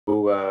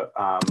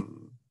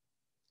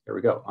There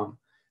we go.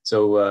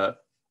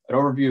 An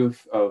overview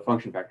of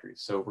function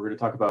factories. So we're going to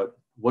talk about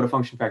what a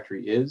function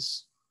factory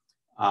is,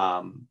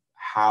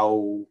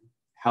 how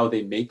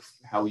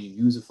you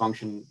use a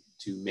function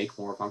to make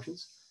more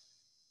functions,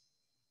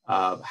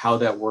 how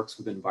that works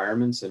with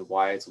environments and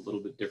why it's a little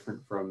bit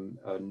different from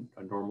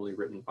a normally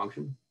written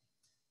function,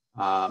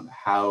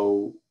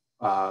 how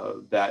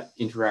that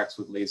interacts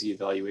with lazy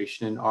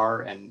evaluation in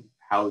R, and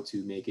how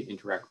to make it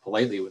interact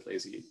politely with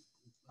lazy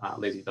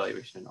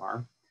evaluation in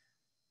R.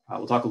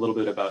 We'll talk a little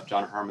bit about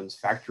John Harmon's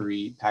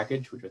factory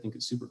package, which I think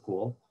is super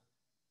cool.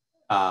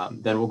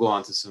 Then we'll go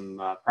on to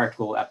some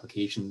practical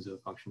applications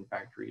of function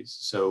factories.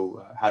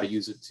 So how to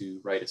use it to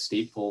write a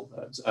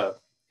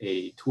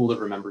tool that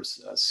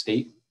remembers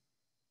state,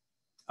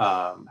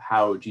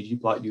 how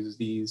ggplot uses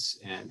these,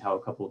 and how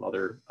a couple of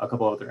other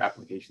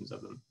applications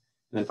of them.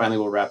 And then finally,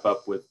 we'll wrap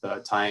up with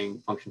tying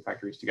function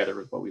factories together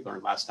with what we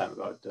learned last time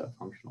about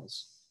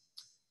functionals.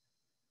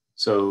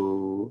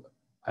 So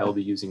I'll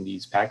be using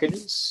these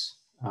packages.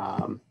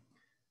 I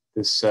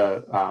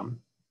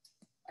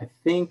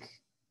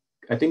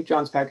think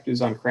John's package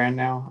is on CRAN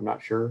now. I'm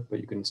not sure,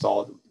 but you can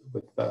install it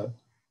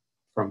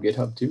from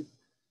GitHub too.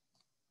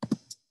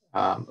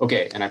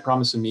 Okay, and I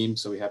promised some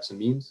memes, so we have some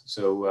memes.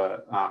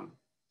 So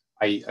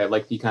I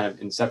like the kind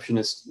of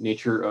inceptionist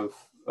nature of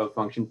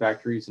function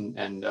factories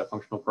and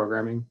functional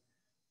programming.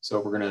 So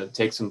we're going to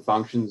take some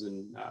functions,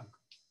 and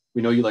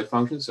we know you like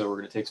functions, so we're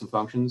going to take some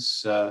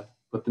functions,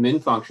 put them in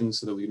functions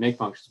so that we make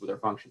functions with our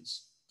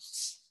functions.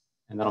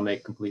 And that'll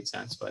make complete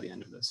sense by the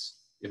end of this,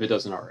 if it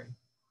doesn't already.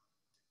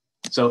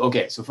 So,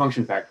 okay, so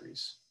function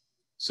factories.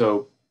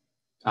 So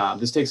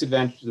this takes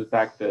advantage of the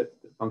fact that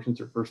functions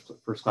are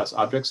first-class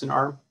objects in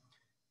R,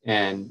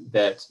 and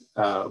that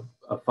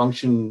a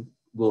function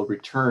will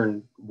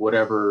return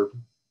whatever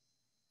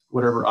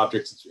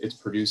objects it's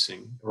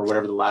producing, or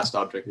whatever the last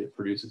object it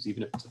produces,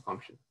 even if it's a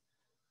function.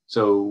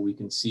 So we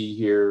can see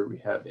here we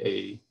have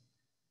a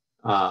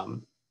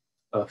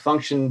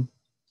function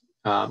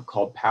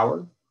called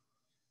power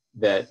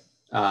that,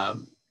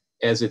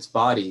 as its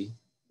body,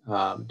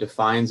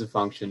 defines a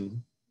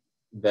function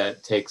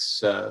that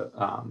takes a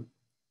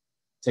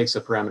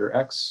parameter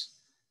x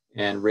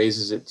and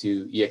raises it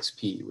to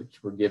exp,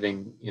 which we're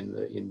giving in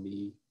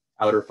the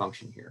outer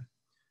function here.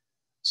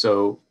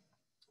 So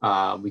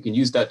we can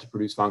use that to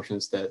produce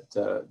functions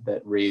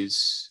that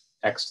raise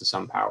x to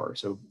some power.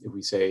 So if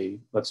we say,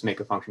 let's make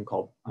a function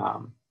called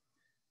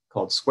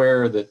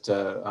square that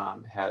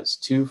has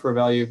 2 for a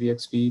value of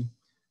exp,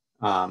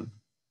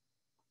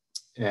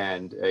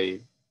 and a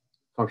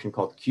function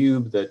called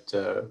cube that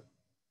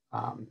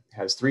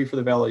has 3 for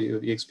the value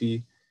of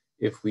exp.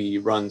 If we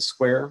run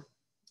square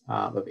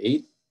of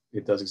 8,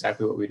 it does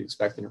exactly what we'd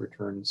expect, and it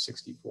returns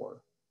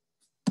 64.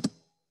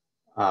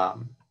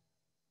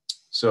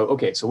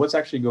 Okay, so what's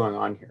actually going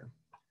on here?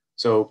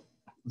 So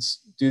let's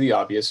do the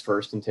obvious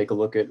first and take a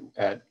look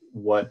at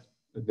what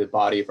the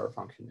body of our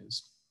function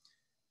is,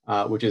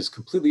 which is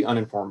completely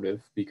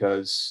uninformative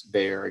because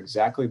they are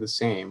exactly the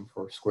same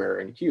for square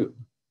and cube.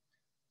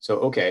 So,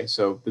 okay,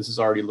 so this is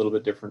already a little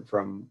bit different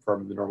from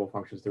the normal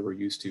functions that we're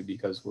used to,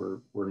 because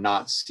we're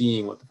not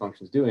seeing what the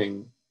function is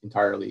doing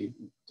entirely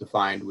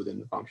defined within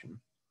the function.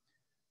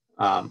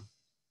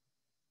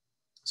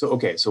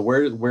 Okay, so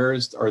where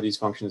are these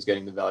functions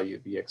getting the value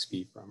of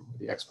exp from,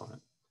 the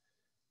exponent?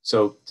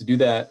 So to do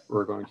that,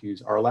 we're going to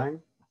use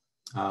rlang.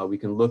 We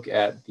can look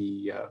at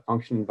the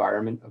function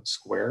environment of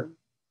square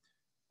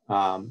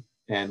and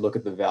look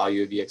at the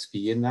value of exp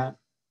in that.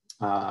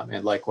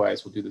 And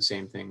likewise, we'll do the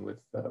same thing with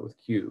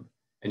cube.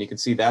 And you can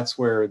see that's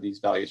where these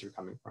values are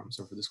coming from.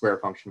 So for the square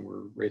function,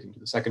 we're raising to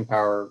the 2nd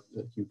power.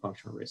 The cube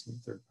function, we're raising to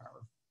the 3rd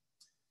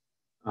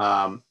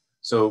power.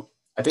 So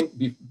I think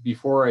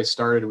before I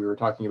started, we were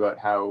talking about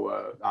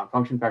how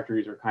function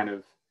factories are kind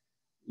of,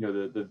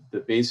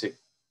 the basic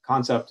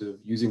concept of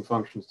using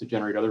functions to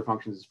generate other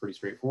functions is pretty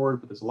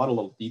straightforward, but there's a lot of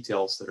little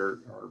details that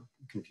are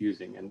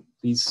confusing. And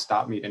please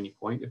stop me at any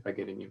point if I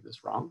get any of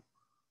this wrong.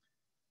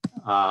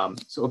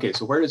 Okay,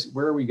 so where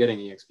are we getting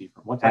exp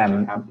from? What's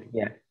actually happening?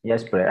 Yeah,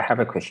 yes, but I have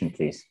a question,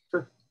 please.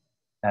 Sure.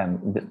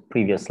 The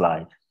previous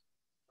slide.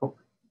 Oh.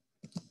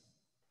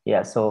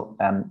 Yeah, so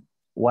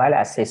while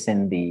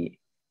assessing the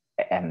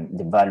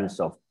values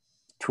of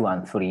 2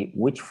 and 3,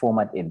 which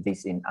format is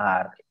this in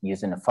R,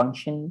 using a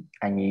function,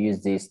 and you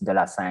use this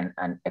 $sign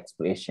and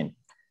expression,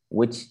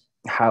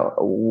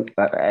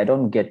 I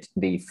don't get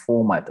the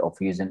format of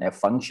using a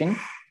function,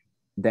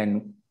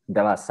 then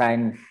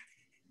 $sign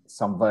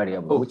some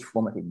variable. Which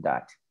format is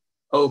that?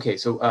 Okay,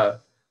 so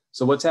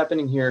what's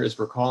happening here is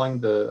we're calling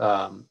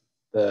the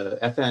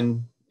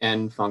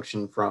fnn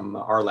function from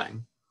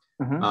rlang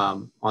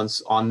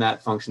on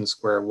that function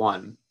square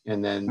 1,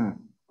 and then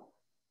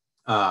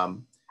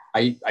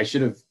I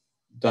should have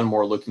done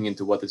more looking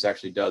into what this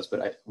actually does,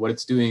 but what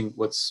it's doing,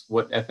 what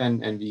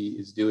fnnv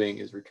is doing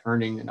is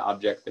returning an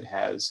object that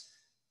has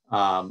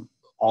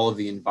all of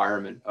the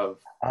environment of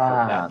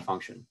that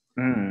function.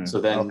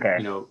 So then,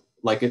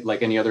 like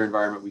any other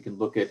environment, we can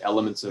look at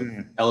elements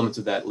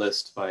of that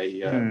list by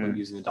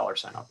using the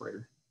 $sign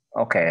operator.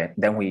 Okay,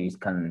 then we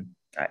can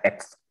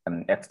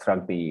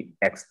extract the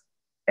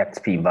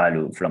XP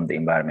value from the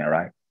environment,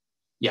 right?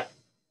 Yeah.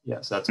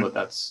 Yes, that's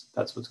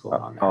what's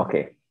going on there.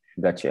 Okay,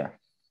 gotcha.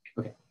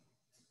 Okay.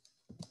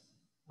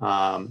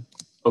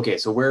 Okay,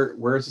 so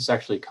where is this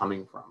actually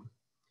coming from?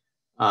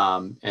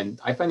 And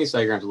I find these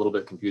diagrams a little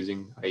bit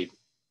confusing. I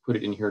put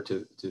it in here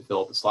to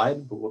fill out the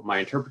slide, but what my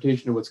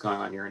interpretation of what's going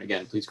on here, and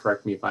again, please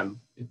correct me if I'm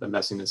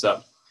messing this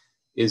up,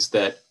 is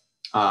that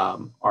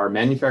our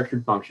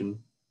manufactured function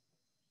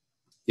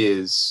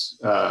is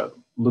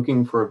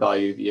looking for a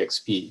value of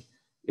EXP.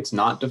 It's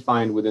not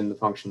defined within the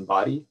function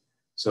body.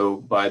 So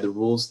by the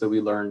rules that we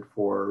learned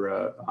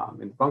for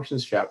in the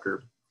functions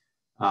chapter,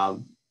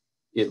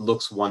 it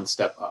looks one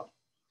step up.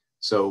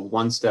 So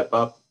one step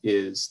up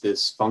is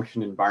this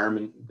function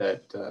environment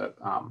that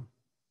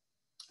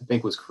I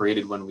think was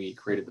created when we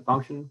created the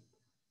function.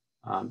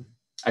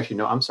 Actually,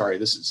 no, I'm sorry.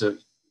 This is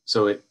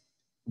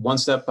one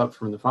step up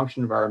from the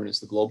function environment is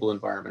the global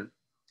environment.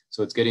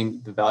 So it's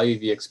getting the value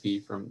of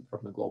EXP from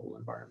the global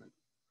environment.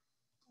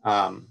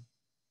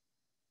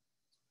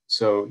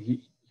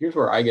 Here's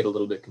where I get a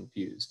little bit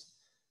confused.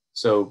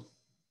 So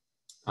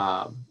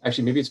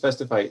actually, maybe it's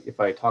best if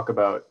I talk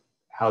about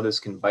how this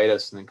can bite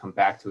us and then come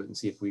back to it and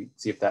see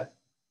if that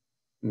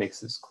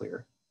makes this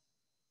clear.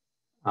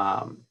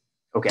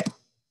 Okay.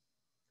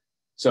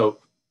 So,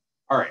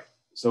 all right.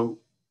 So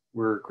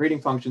we're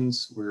creating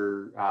functions.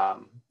 We're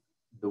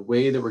the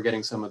way that we're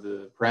getting some of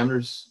the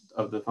parameters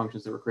of the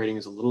functions that we're creating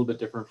is a little bit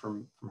different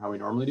from how we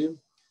normally do.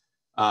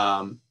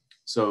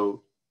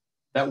 So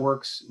that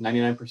works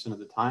 99% of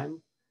the time,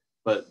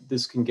 but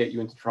this can get you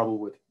into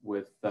trouble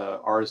with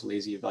R's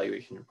lazy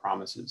evaluation and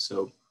promises.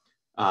 So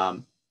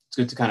it's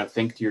good to kind of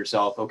think to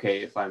yourself,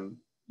 okay, if I'm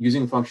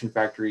using function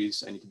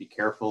factories, I need to be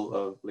careful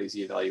of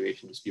lazy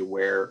evaluation, just be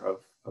aware of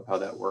how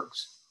that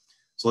works.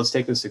 So let's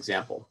take this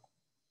example.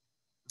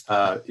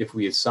 If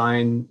we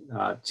assign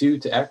 2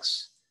 to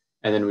x,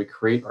 and then we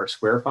create our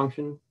square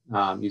function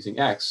using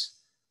x,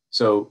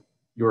 so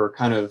your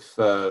kind of,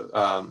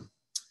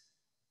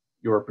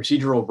 your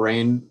procedural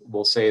brain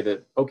will say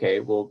that,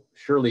 okay, well,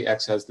 surely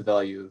x has the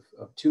value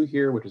of 2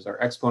 here, which is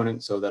our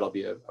exponent, so that'll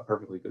be a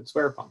perfectly good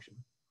square function.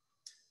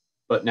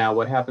 But now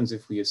what happens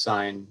if we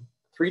assign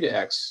 3 to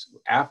x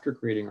after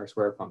creating our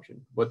square function?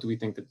 What do we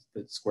think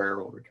that square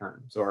will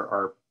return? So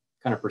our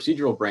kind of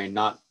procedural brain,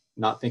 not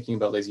thinking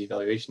about lazy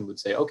evaluation, would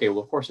say, okay,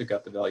 well, of course it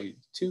got the value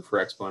 2 for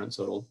exponent,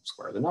 so it'll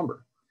square the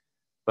number.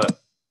 But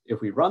if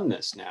we run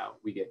this now,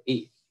 we get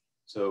 8.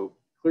 So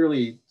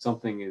clearly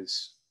something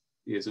is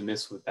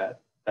amiss with that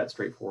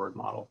straightforward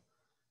model.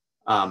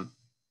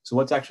 So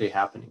what's actually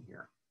happening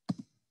here?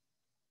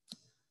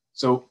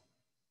 So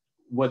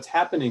what's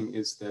happening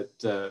is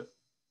that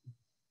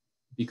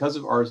because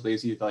of R's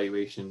lazy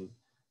evaluation,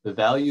 the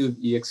value of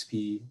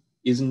EXP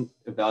isn't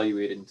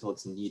evaluated until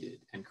it's needed.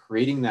 And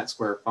creating that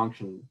square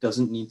function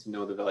doesn't need to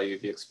know the value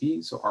of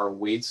EXP, so R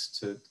waits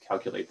to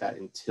calculate that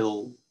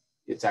until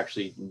it's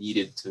actually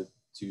needed to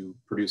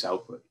produce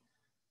output.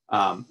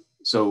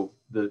 So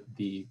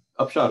the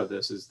upshot of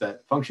this is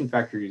that function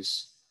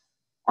factories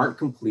aren't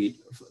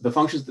complete. The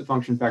functions that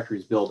function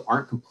factories build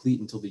aren't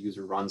complete until the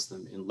user runs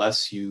them,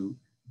 unless you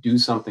do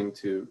something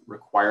to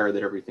require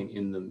that everything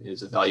in them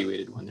is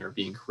evaluated when they're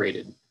being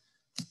created.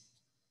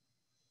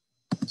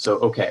 So,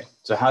 okay,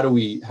 so how do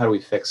we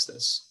fix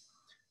this?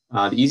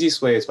 The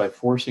easiest way is by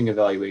forcing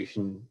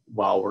evaluation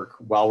while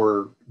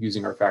we're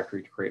using our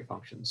factory to create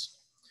functions.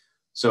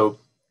 So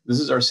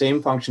this is our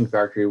same function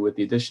factory with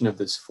the addition of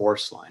this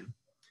force line.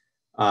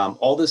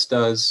 All this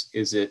does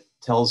is it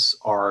tells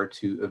R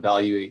to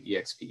evaluate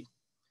EXP.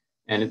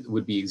 And it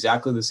would be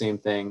exactly the same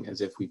thing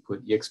as if we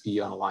put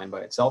EXP on a line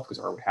by itself, because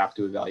R would have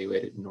to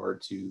evaluate it in order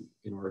to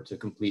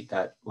complete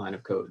that line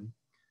of code.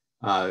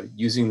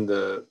 Using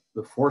the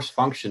force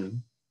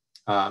function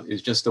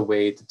is just a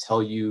way to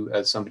tell you,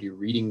 as somebody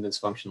reading this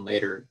function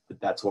later, that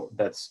that's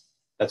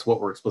what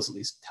we're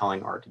explicitly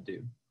telling R to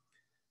do.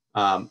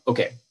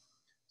 Okay,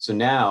 so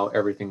now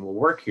everything will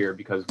work here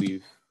because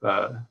we've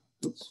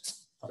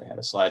oops, thought I had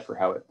a slide for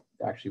how it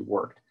actually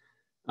worked.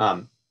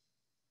 So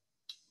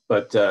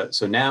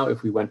now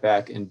if we went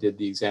back and did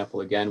the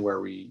example again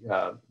where we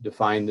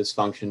defined this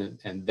function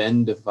and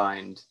then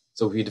defined,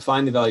 so if we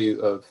define the value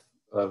of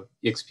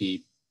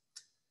EXP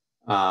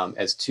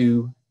as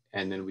 2,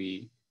 and then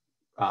we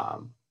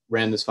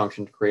ran this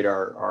function to create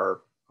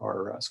our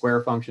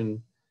square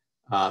function,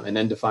 and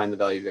then define the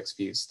value of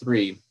EXP as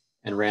 3,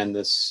 and ran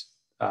this,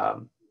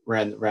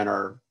 ran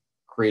our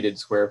created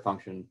square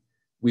function,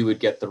 we would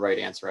get the right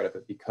answer out of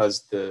it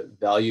because the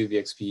value of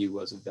EXP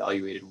was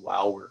evaluated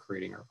while we're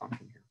creating our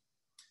function here.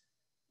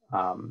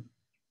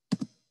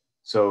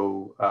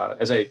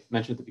 As I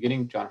mentioned at the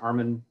beginning, John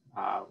Harmon,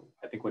 I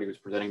think when he was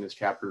presenting this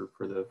chapter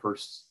for the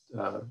first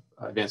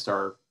Advanced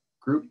R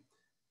group,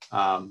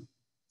 I don't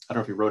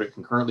know if he wrote it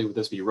concurrently with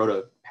this, but he wrote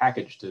a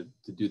package to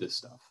do this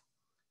stuff.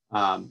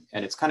 And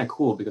it's kind of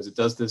cool because it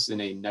does this in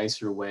a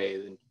nicer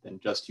way than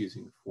just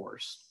using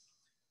force.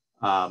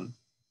 I'm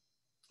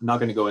not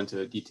going to go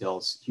into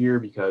details here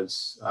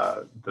because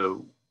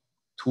the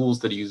tools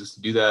that he uses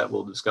to do that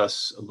we'll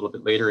discuss a little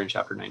bit later in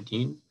chapter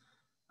 19.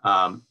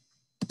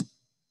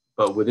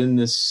 But within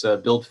this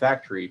build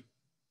factory,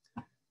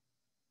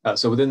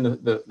 so within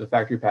the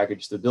factory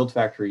package, the build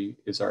factory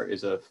is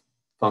a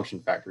function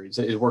factory.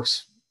 It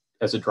works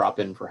as a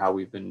drop-in for how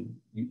we've been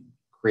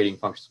creating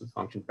functions with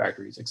function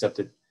factories, except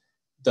it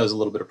does a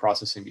little bit of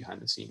processing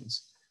behind the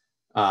scenes.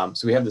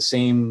 So we have the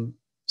same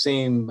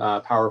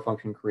power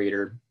function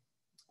creator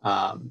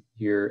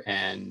here,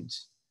 and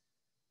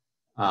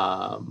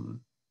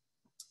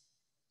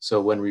so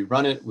when we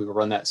run it, we will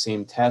run that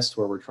same test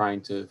where we're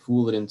trying to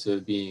fool it into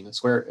being a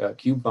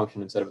cube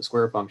function instead of a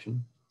square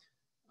function.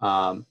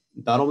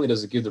 Not only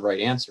does it give the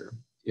right answer,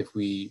 if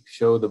we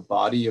show the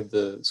body of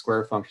the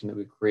square function that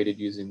we created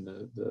using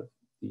the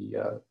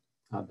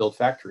build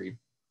factory,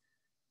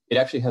 it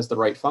actually has the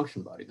right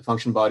function body, the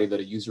function body that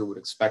a user would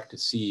expect to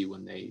see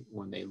when they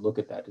look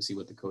at that to see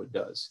what the code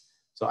does.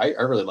 So I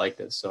really like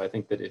this. So I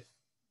think that if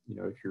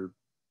you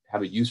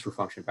have a use for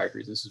function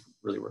factories, this is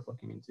really worth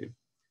looking into.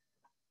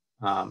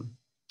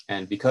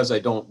 And because I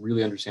don't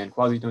really understand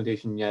quasi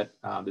notation yet,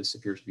 this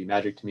appears to be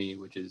magic to me,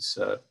 which is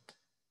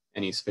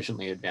any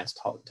sufficiently advanced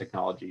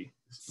technology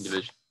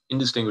is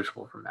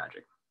indistinguishable from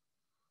magic.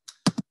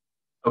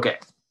 Okay,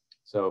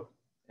 so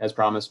as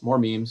promised, more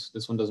memes.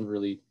 This one doesn't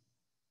really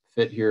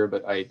fit here,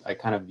 but I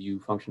kind of view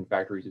function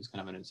factories as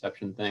kind of an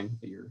inception thing,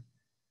 that you're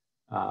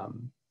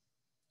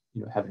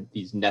having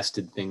these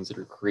nested things that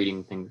are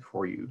creating things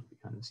for you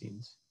behind the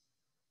scenes.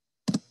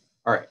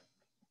 All right.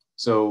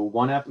 So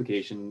one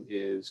application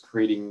is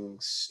creating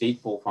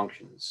stateful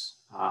functions.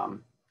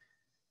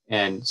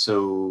 And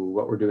so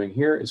what we're doing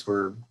here is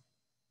we're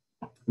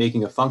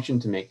making a function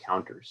to make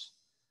counters.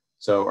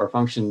 So our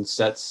function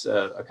sets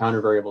a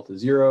counter variable to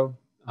 0.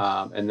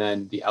 And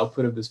then the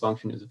output of this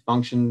function is a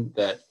function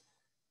that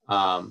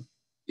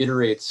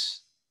iterates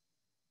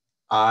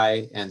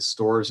I and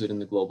stores it in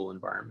the global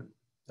environment.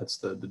 That's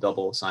the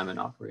double assignment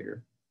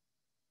operator.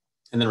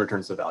 And then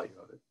returns the value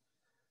of it.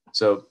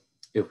 So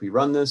if we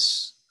run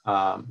this,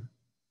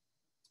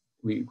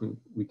 we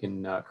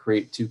can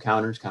create two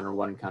counters, counter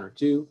 1 and counter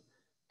 2.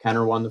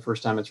 Counter 1, the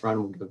first time it's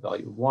run, will give a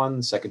value of 1.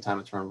 The second time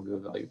it's run, will give a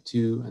value of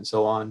 2, and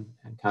so on.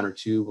 And counter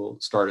 2 will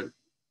start it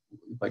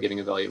by giving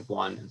a value of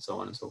 1, and so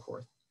on and so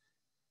forth.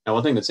 Now,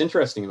 one thing that's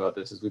interesting about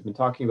this is we've been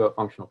talking about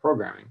functional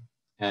programming,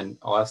 and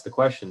I'll ask the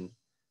question,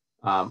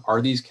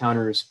 are these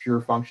counters pure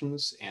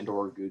functions and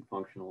or good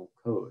functional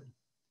code?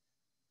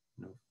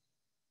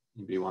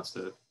 Anybody wants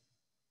to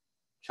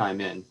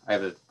chime in? I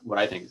have what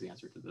I think is the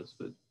answer to this,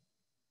 but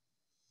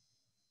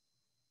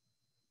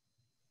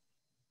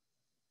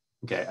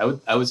okay,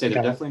 I would say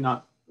they're definitely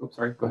not. Oh,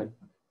 sorry, go ahead.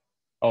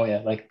 Oh yeah,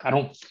 like I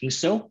don't think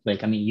so.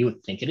 Like I mean, you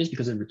would think it is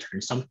because it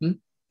returns something,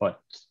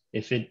 but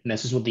if it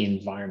messes with the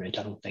environment,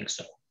 I don't think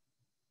so.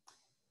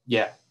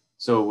 Yeah.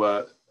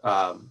 So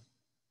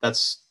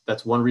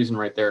that's one reason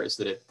right there, is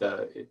that it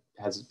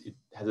has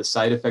a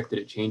side effect that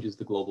it changes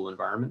the global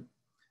environment.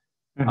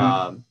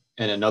 Mm-hmm.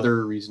 And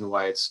another reason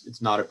why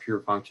it's not a pure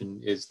function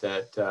is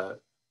that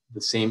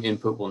the same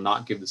input will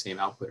not give the same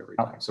output every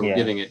time. So we're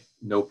giving it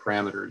no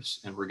parameters,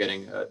 and we're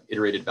getting an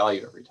iterated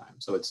value every time.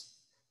 So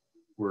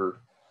we're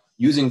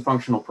using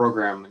functional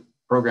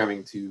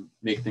programming to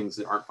make things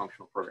that aren't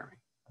functional programming.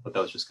 I thought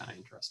that was just kind of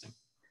interesting.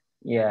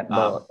 Yeah,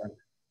 but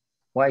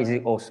why is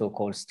it also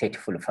called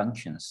stateful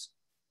functions?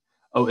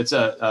 Oh, it's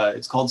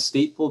called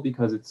stateful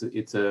because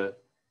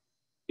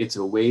it's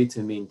a way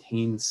to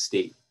maintain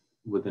state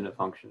within a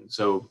function.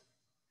 So,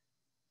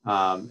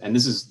 and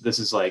this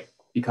is like,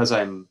 because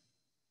I'm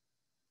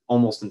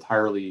almost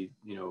entirely,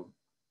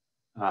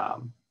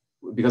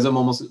 because I'm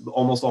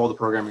almost all the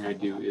programming I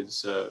do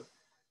is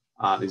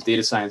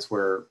data science,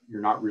 where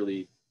you're not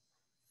really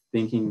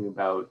thinking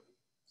about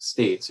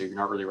states, so you're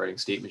not really writing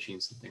state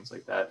machines and things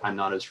like that. I'm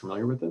not as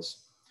familiar with this,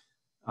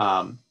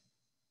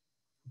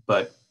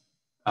 but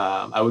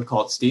I would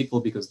call it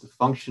stateful because the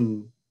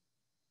function.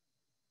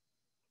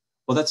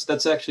 Well,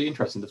 that's actually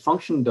interesting. The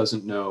function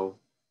doesn't know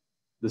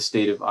the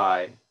state of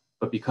I,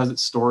 but because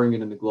it's storing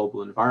it in the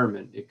global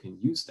environment, it can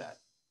use that.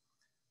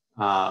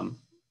 And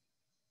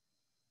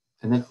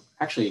then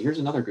actually, here's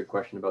another good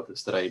question about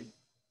this that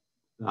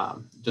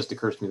just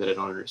occurs to me that I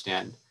don't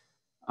understand.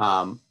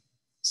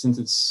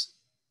 Since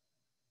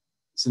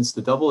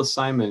the double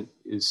assignment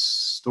is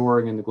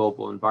storing in the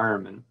global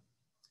environment,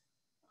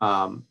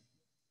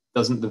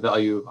 doesn't the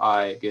value of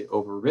I get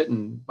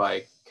overwritten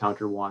by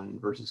counter 1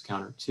 versus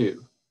counter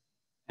 2?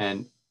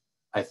 And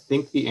I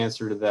think the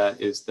answer to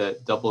that is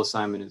that double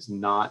assignment is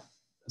not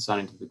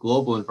assigning to the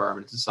global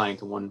environment, it's assigning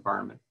to one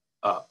environment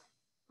up.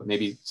 But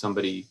maybe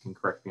somebody can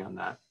correct me on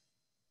that.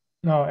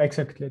 No,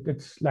 exactly.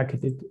 It's like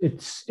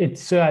it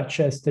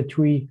searches the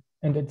tree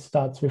and it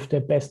starts with the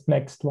best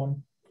next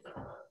one.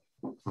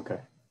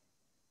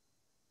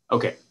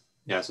 Okay.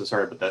 Yeah, so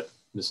sorry about that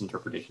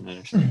misinterpretation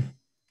initially.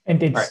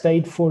 And it's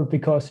stateful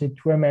because it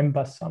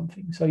remembers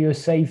something. So you're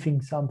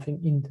saving something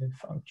in the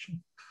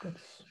function.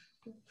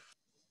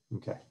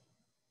 Okay.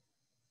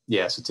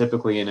 Yeah, so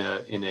typically in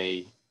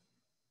a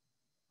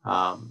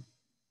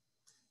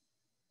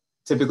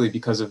typically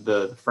because of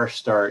the fresh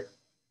start,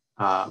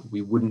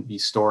 we wouldn't be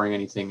storing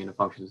anything in a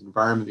function's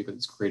environment because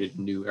it's created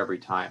new every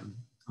time.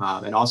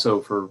 And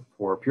also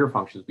for pure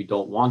functions, we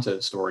don't want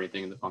to store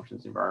anything in the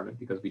function's environment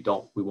because we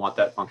want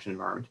that function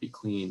environment to be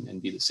clean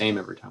and be the same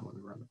every time when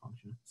we run the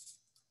function.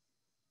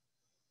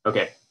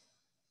 Okay,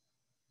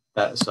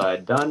 that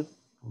aside done,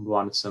 we'll move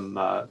on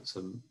to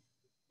some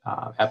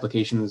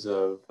applications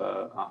of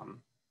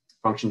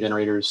function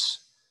generators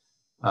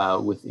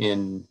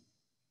within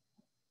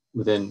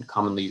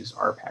commonly used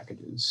R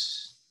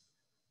packages.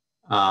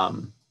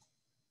 So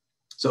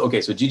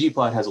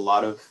ggplot has a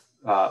lot of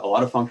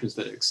functions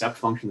that accept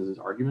functions as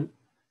arguments.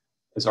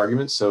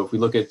 So if we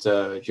look at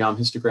geom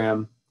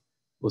histogram,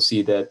 we'll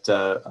see that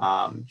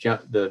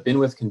the bin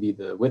width can be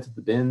the width of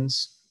the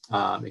bins.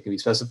 It can be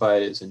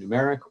specified as a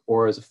numeric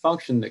or as a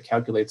function that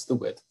calculates the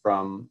width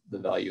from the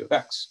value of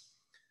x.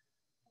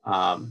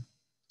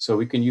 So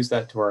we can use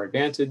that to our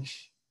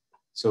advantage.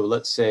 So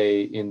let's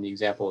say in the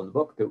example in the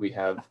book that we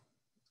have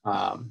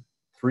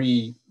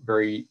three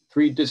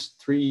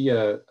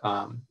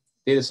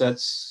data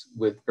sets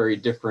with very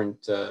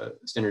different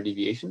standard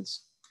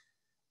deviations.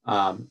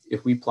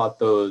 If we plot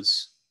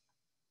those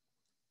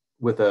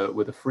with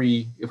a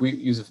free, if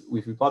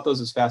we plot those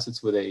as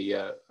facets with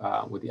the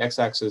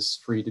x-axis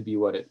free to be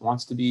what it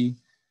wants to be,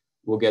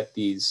 we'll get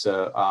these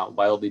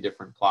wildly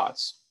different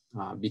plots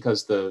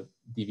because the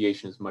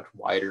deviation is much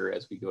wider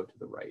as we go to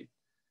the right.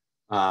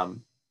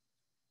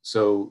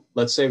 So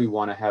let's say we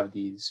want to have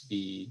these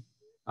be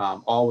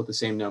all with the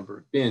same number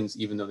of bins,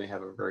 even though they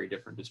have a very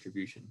different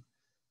distribution.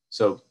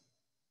 So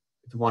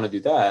if we want to do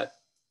that,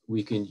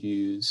 we can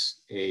use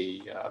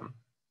a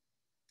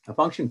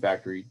function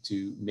factory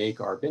to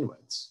make our bin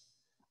widths.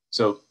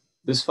 So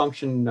this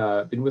function,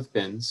 bin width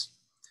bins,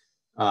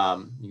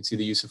 you can see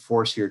the use of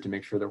force here to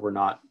make sure that we're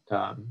not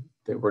having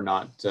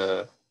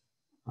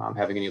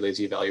any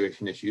lazy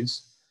evaluation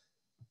issues.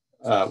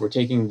 We're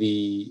taking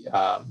the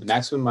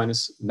maximum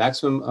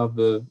of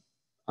the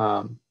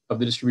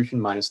distribution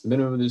minus the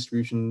minimum of the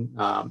distribution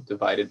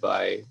divided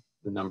by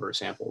the number of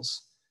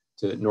samples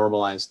to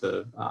normalize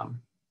the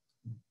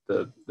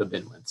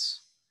bin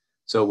widths.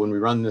 So when we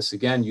run this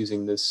again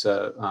using this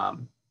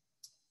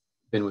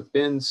bin with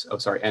bins, oh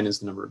sorry, n is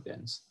the number of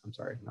bins. I'm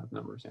sorry, not the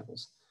number of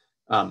samples.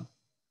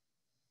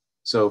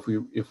 So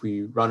if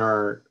we run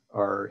our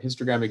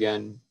histogram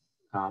again,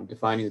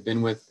 defining the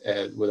bin width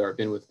with our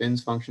bin with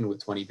bins function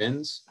with 20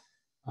 bins,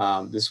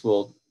 this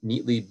will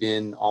neatly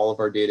bin all of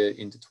our data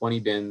into 20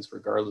 bins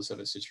regardless of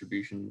its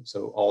distribution.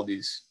 So all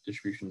these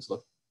distributions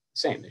look the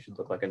same. They should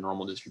look like a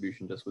normal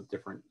distribution just with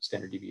different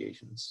standard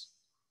deviations.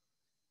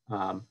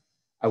 I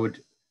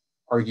would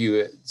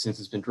argue, since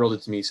it's been drilled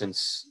into me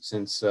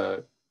since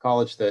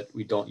college, that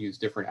we don't use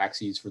different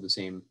axes for the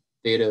same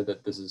data,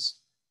 that this is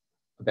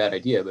a bad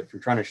idea. But if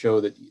you're trying to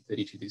show that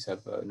each of these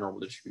have a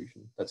normal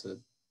distribution, that's a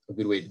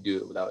good way to do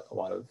it without a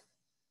lot of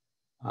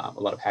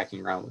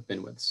hacking around with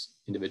bin widths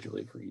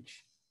individually for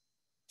each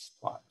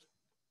plot.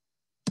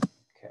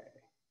 Okay.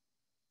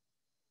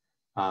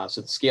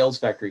 So the scales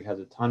factory has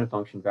a ton of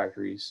function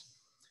factories.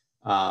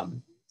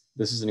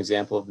 This is an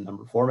example of the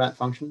number format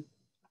function.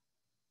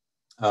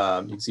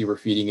 You can see we're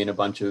feeding in a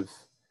bunch of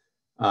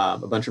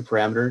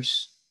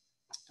parameters.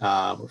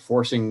 We're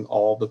forcing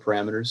all the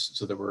parameters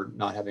so that we're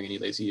not having any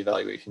lazy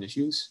evaluation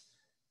issues.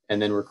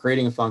 And then we're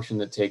creating a function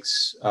that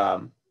takes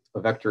a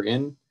vector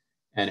in,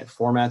 and it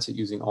formats it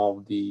using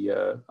all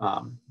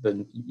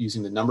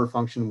using the number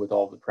function with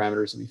all the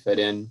parameters that we fed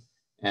in,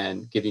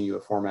 and giving you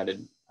a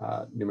formatted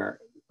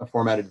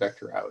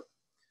vector out.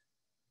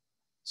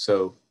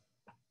 So,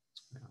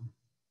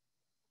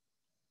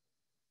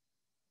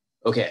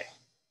 okay.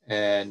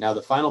 And now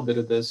the final bit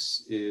of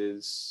this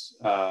is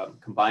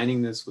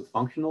combining this with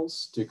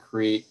functionals to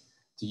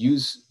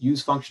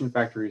use function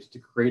factories to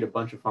create a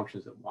bunch of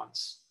functions at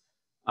once.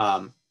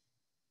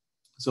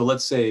 So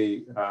let's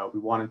say we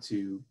wanted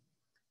to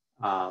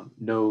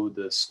know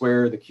the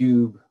square, the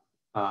cube,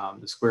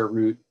 the square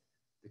root,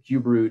 the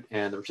cube root,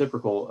 and the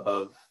reciprocal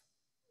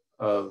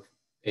of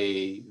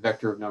a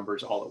vector of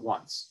numbers all at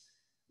once.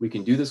 We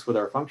can do this with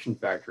our function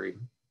factory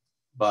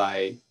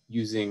by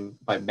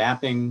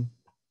mapping.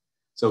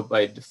 So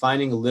by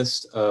defining a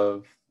list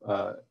of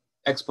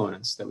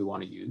exponents that we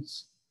want to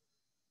use,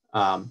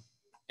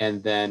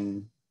 and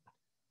then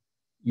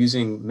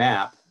using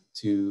map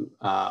to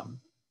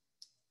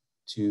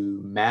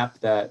map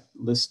that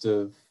list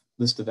of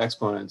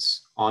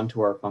exponents onto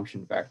our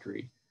function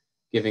factory,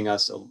 giving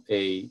us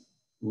a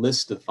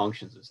list of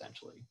functions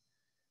essentially.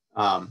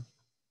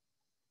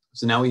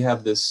 So now we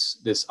have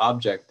this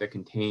object that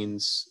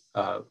contains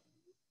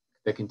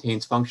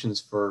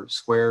functions for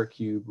square,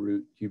 cube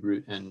root,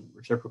 and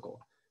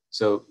reciprocal.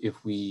 So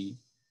if we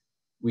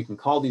can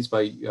call these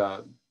by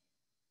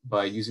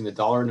using the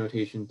dollar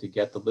notation to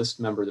get the list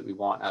member that we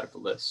want out of the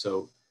list.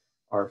 So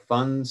our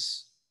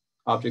funds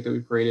object that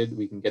we created,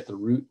 we can get the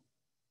root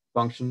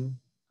function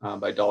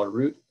by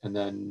 $root, and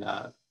then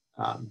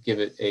give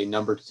it a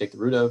number to take the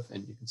root of,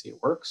 and you can see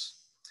it works.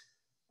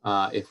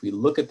 If we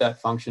look at that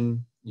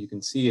function, you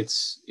can see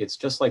it's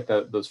just like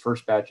those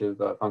first batch of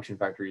function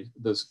factories,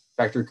 those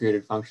factory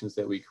created functions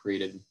that we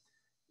created,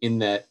 in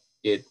that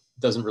it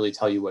doesn't really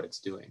tell you what it's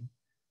doing.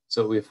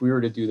 So if we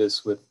were to do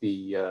this with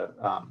the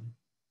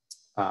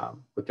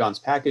with John's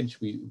package,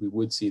 we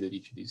would see that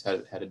each of these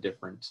had a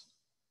different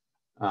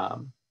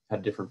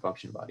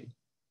function body.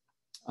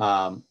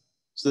 So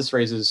this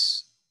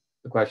raises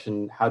the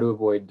question how to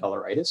avoid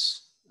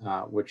 $itis,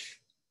 which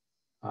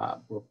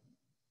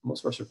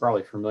most of us are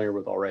probably familiar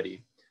with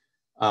already.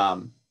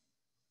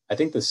 I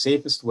think the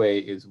safest way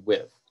is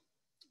with.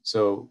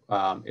 So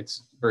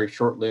it's very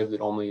short-lived.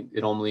 It only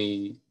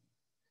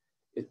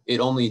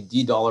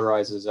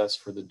de-dollarizes us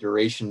for the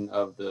duration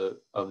of the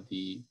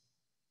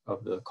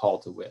call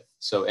to with.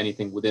 So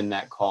anything within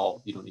that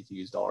call, you don't need to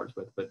use dollars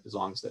with, but as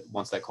long as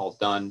once that call is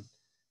done,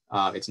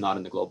 it's not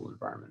in the global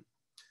environment.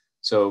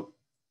 So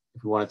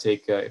if we want to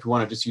take, if we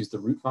want to just use the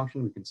root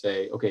function, we can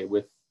say, okay,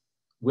 with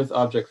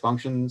object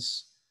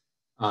functions,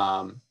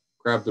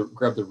 grab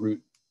the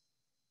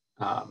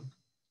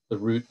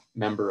root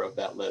member of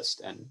that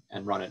list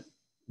and run it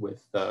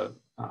with to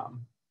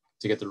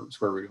get the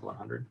square root of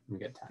 100, and we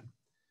get 10.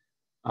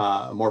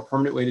 A more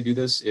permanent way to do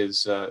this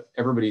is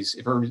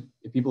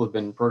if people have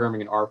been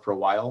programming in R for a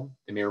while,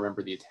 they may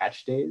remember the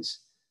attach days.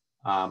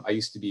 I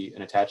used to be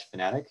an attach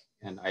fanatic,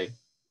 and I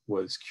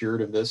was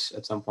cured of this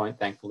at some point,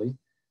 thankfully.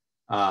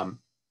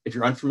 If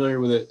you're unfamiliar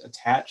with it,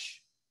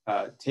 attach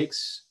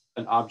takes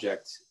an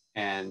object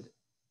and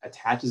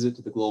attaches it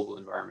to the global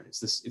environment. It's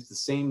the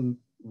same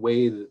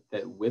way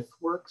that with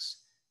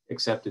works,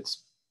 except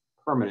it's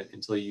permanent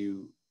until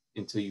you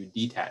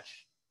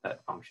detach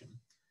that function.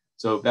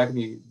 So back in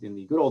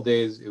the good old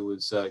days, it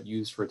was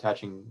used for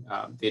attaching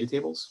data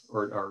tables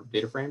or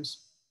data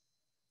frames.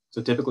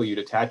 So typically you'd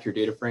attach your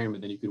data frame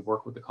and then you could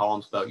work with the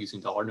columns without using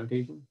dollar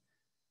notation.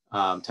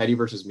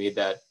 Tidyverse has made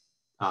that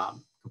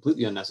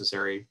completely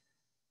unnecessary.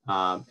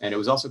 And it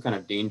was also kind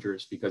of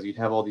dangerous because you'd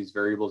have all these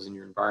variables in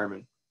your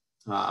environment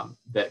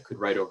that could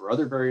write over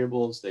other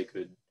variables. They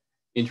could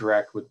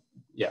interact with,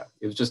 it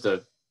was just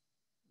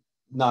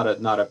not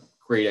a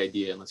great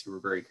idea unless you were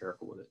very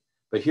careful with it.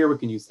 But here we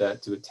can use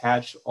that to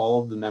attach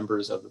all of the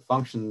members of the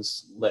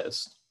functions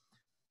list.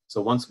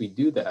 So once we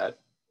do that,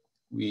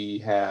 we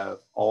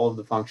have all of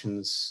the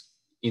functions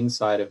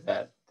inside of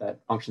that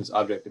functions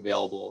object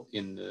available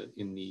in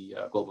the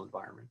global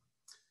environment.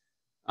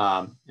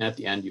 And at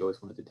the end, you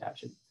always want to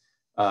detach it.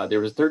 There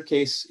was a third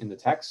case in the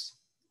text.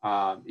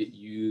 It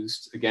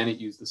used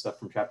the stuff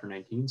from chapter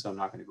 19, so I'm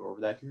not going to go over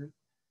that here.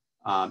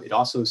 It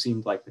also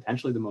seemed like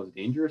potentially the most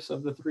dangerous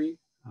of the three.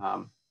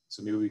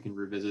 So maybe we can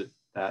revisit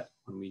that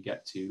when we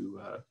get to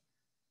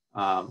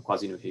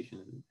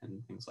quasi-notation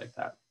and things like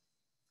that.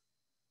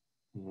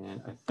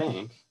 And I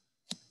think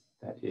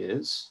that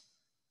is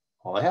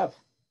all I have.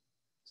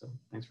 So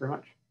thanks very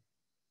much.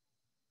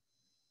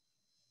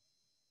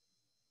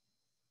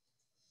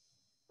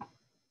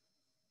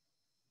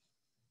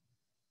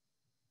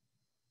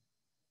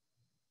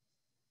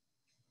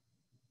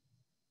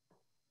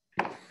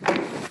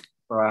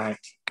 Right.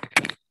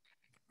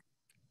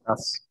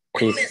 That's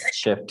quick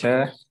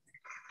chapter.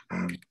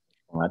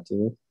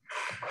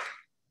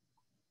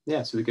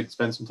 Yeah, so we could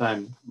spend some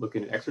time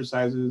looking at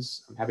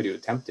exercises. I'm happy to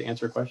attempt to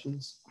answer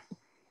questions.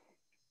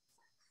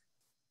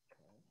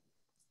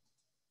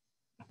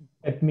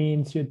 That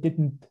means you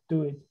didn't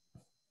do it.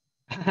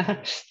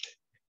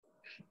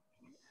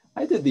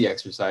 I did the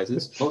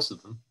exercises, most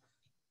of them.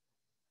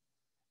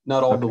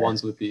 Not all the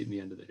ones with in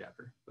the end of the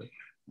chapter. But.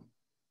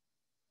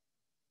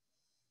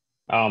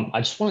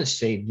 I just want to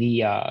say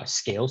the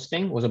scales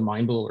thing was a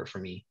mind blower for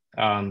me.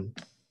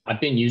 I've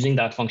been using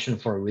that function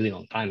for a really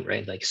long time,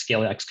 right? Like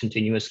scale x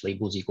continuous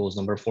labels equals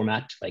number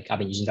format. Like I've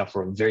been using that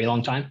for a very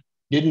long time.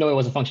 Didn't know it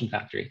was a function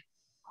factory.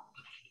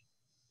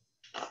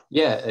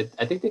 Yeah,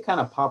 I think they kind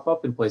of pop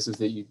up in places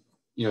that you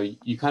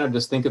kind of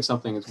just think of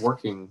something as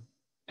working,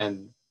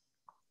 and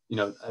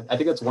I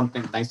think that's one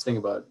nice thing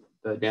about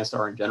the advanced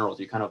R in general is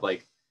you kind of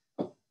like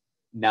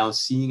now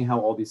seeing how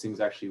all these things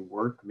actually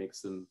work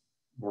makes them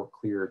more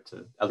clear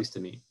to, at least to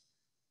me.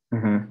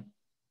 Mm-hmm.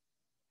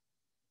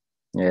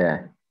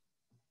 Yeah.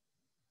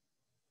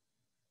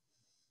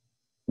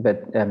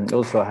 But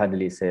also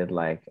Hadley said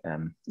like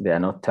they are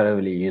not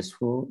terribly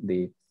useful,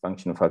 the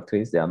function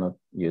factories. They are not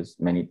used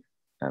many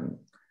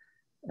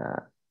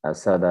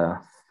as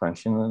other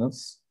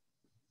functions.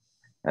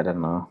 I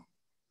don't know.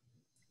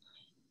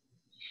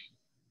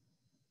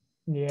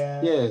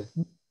 Yeah.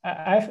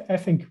 I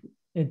think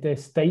the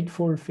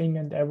stateful thing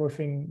and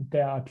everything,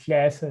 there are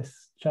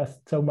classes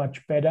just so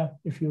much better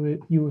if you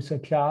use a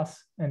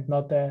class and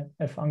not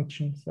a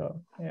function.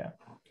 So yeah.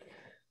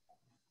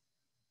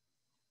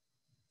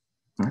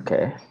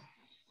 Okay.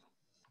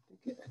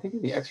 I think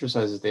in the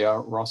exercises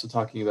we're also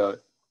talking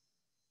about,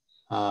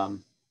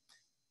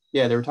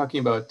 they were talking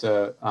about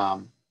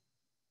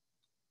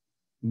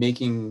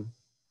making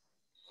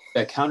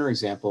that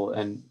counterexample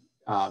and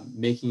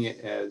making it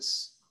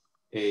as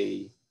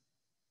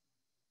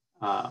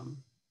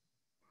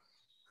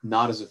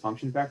not as a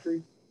function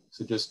factory.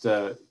 So just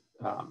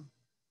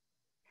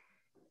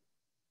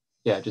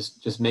yeah,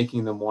 just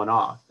making them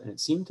one-off, and it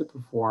seemed to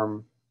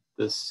perform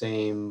the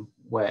same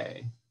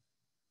way.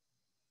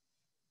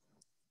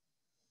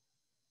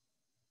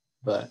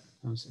 But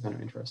that was kind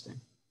of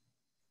interesting.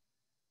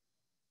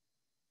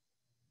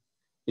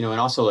 You know, and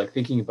also like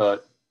thinking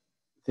about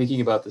the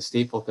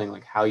stateful thing,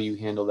 like how you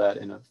handle that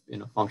in a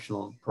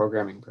functional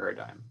programming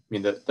paradigm. I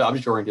mean, the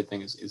object-oriented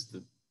thing is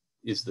the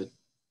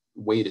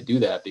way to do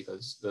that,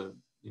 because the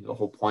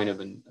whole point of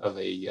an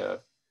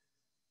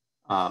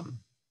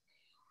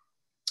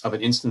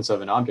instance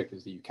of an object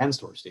is that you can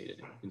store state in it.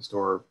 You can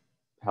store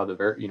how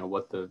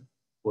what the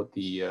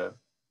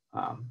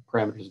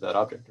parameters of that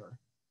object are.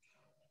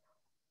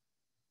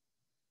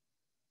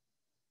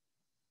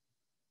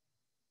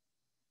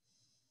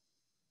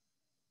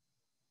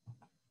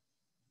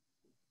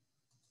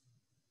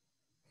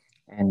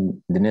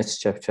 And the next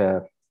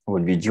chapter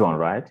will be John,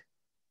 right?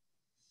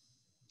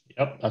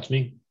 Yep, that's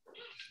me.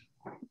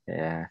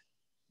 Yeah.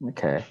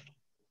 Okay.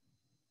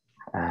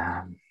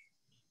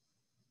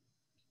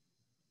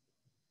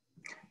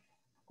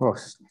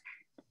 Ross.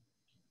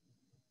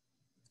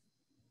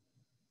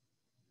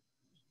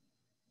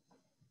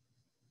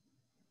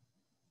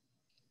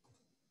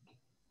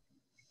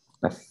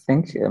 I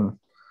think.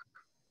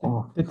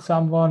 Did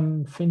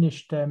someone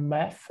finish the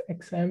math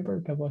example?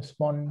 There was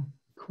one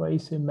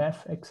crazy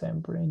math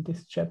example in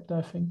this chapter,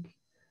 I think,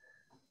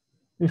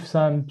 with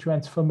some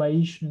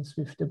transformations,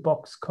 with the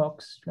box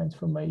Cox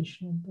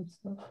transformation and that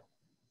stuff.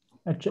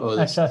 I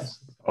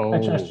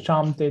just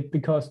jumped it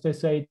because they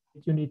say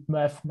you need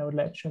math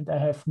knowledge, and I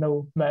have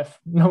no math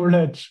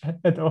knowledge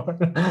at all.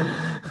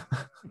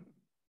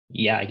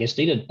 Yeah, I guess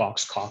they did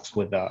box Cox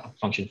with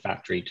function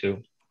factory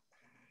too.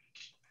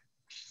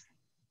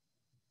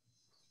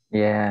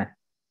 Yeah.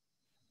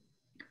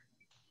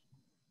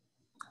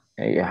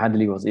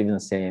 Hadley was even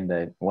saying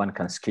that one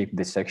can skip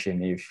this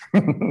section if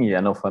you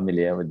are not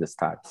familiar with the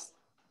stats.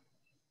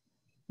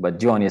 But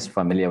John is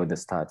familiar with the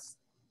stats.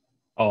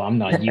 Oh, I'm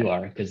not. You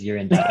are, because you're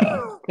in that.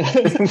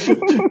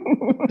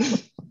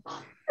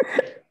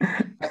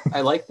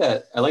 I like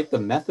that. I like the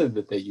method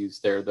that they use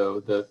there,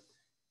 though.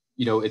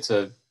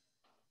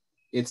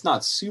 It's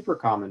not super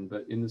common,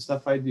 but in the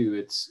stuff I do,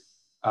 it's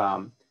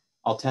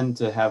I'll tend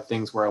to have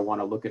things where I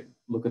want to look at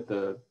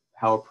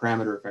how a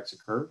parameter affects a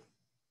curve.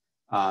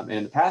 And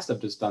in the past, I've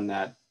just done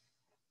that,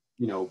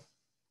 iteratively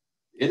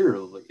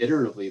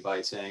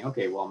by saying,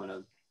 okay, well,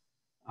 I'm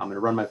gonna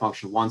run my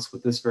function once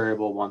with this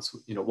variable, once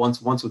with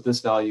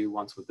this value,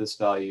 once with this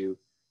value,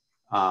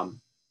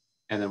 and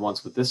then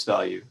once with this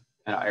value.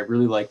 And I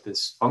really like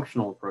this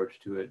functional approach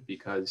to it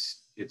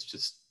because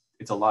it's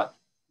a lot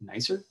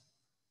nicer.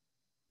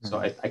 So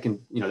I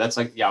can, that's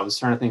like, I was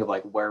trying to think of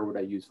like, where would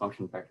I use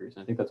function vectors?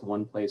 And I think that's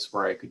one place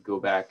where I could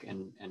go back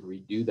and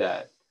redo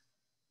that.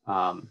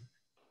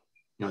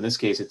 In this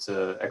case, it's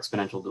a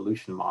exponential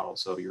dilution model.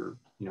 So you're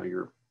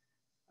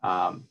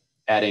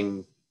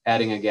adding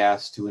a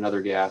gas to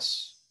another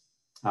gas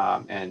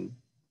and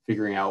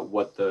figuring out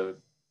what the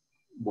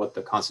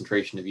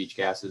concentration of each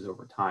gas is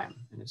over time.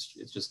 And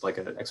it's just like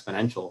an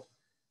exponential,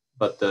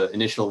 but the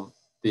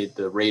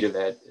rate of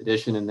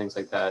addition and things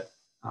like that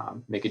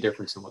make a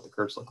difference in what the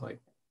curves look like.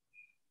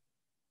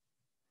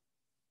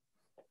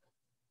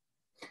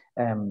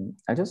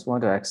 I just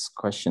want to ask a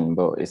question,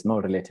 but it's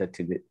not related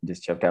to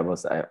this chapter.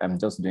 I'm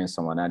just doing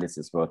some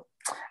analysis, but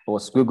I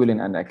was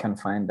Googling and I can't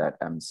find that.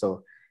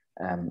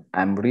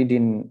 I'm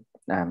reading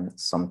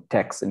some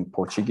text in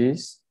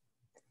Portuguese,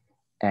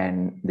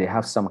 and they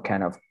have some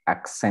kind of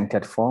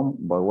accented form,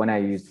 but when I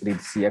read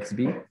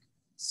CXB,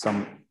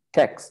 some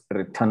text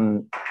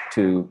return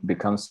to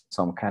become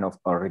some kind of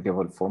a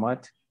readable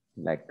format.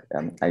 Like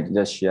I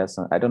just share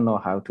some, I don't know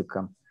how to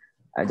come.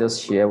 I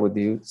just share with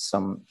you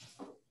some.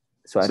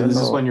 So this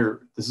is when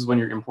you're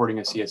importing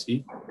a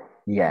CSV?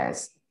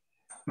 Yes.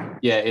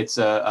 Yeah, it's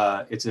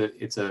a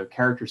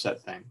character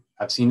set thing.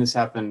 I've seen this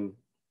happen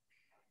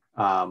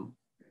a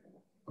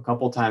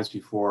couple of times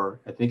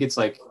before. I think it's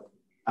like,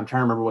 I'm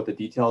trying to remember what the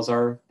details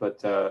are,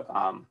 but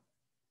I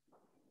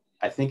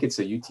think it's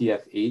a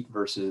UTF-8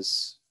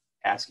 versus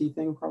ASCII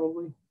thing,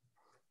 probably.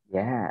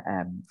 Yeah.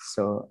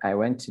 So I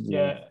went to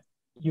the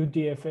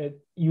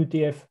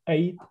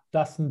UTF-8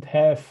 doesn't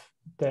have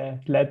the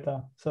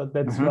letter, so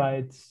that's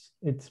why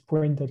it's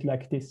printed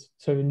like this.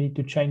 So you need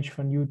to change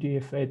from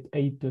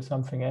UTF-8 to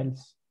something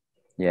else.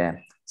 Yeah.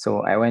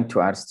 So I went to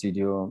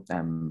RStudio.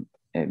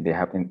 They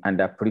have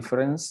under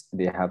preference,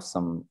 they have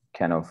some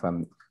kind of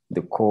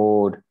the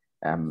code.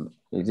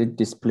 Is it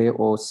display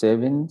or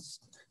savings?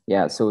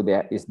 Yeah. So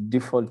there is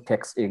default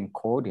text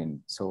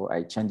encoding. So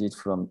I changed it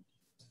from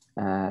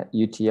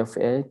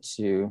UTF-8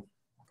 to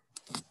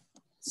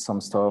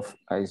some stuff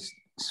I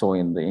saw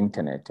in the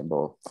internet,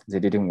 but they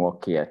didn't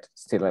work yet.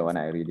 Still, when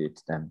I read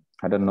it, then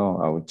I don't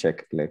know. I will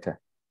check later.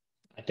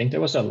 I think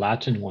there was a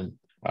Latin one.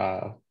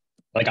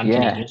 Like I'm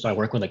Canadian, so I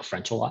work with like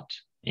French a lot,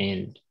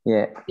 and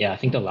I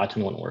think the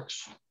Latin one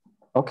works.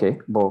 Okay,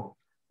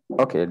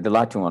 the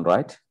Latin one,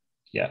 right?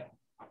 Yeah.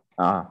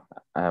 I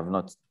have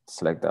not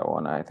selected that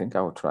one. I think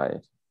I will try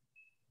it.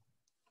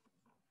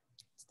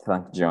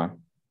 Thank John.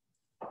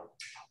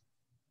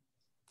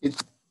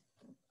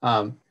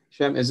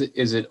 Shem, is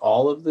it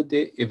all of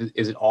the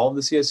is it all of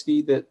the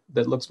CSV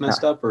that looks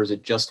messed up, or is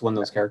it just when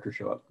those characters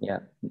show up?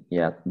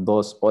 Yeah.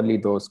 Only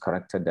those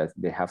characters that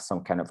they have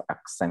some kind of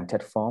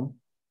accented form.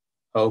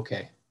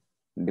 Okay.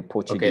 The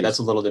Portuguese. Okay, that's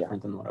a little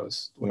different than what I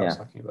was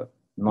talking about.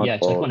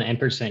 It's like when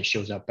ampersand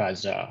shows up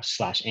as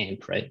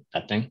 /amp, right?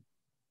 That thing.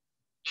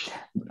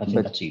 I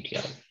think that's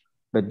UTF.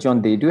 But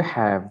John, they do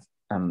have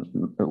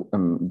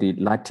the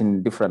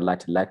Latin, different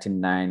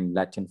Latin 9,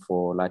 Latin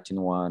 4,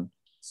 Latin 1.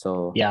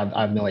 So yeah,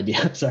 I have no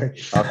idea. Sorry.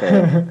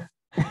 Okay.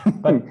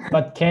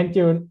 but can't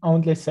you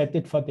only set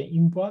it for the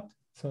import?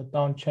 So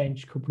don't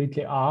change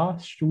completely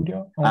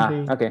RStudio.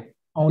 Okay.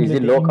 Only is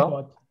it the local?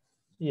 import.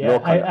 Yeah,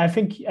 local. I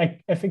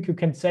think you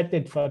can set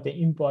it for the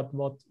import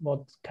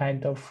what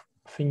kind of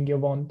thing you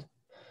want.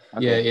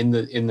 Okay. Yeah,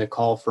 in the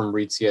call from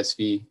read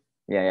CSV.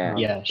 Yeah.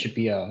 It should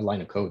be a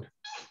line of code.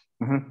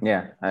 Mm-hmm.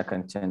 Yeah, I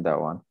can change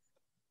that one.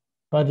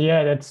 But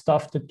yeah, that's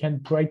stuff that can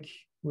break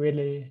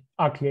really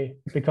ugly,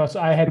 because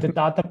I had a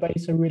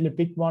database, a really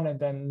big one, and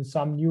then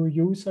some new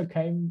user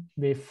came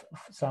with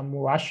some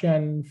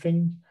Russian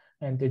thing,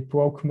 and it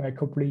broke my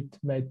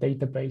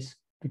database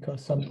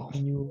because some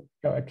new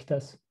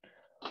characters.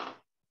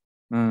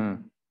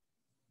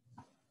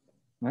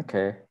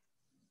 Okay.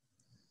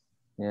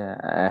 Yeah,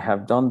 I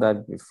have done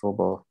that before,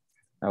 but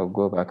I'll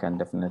go back and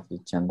definitely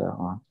change that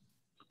one.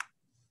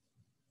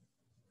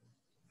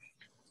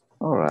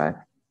 All right.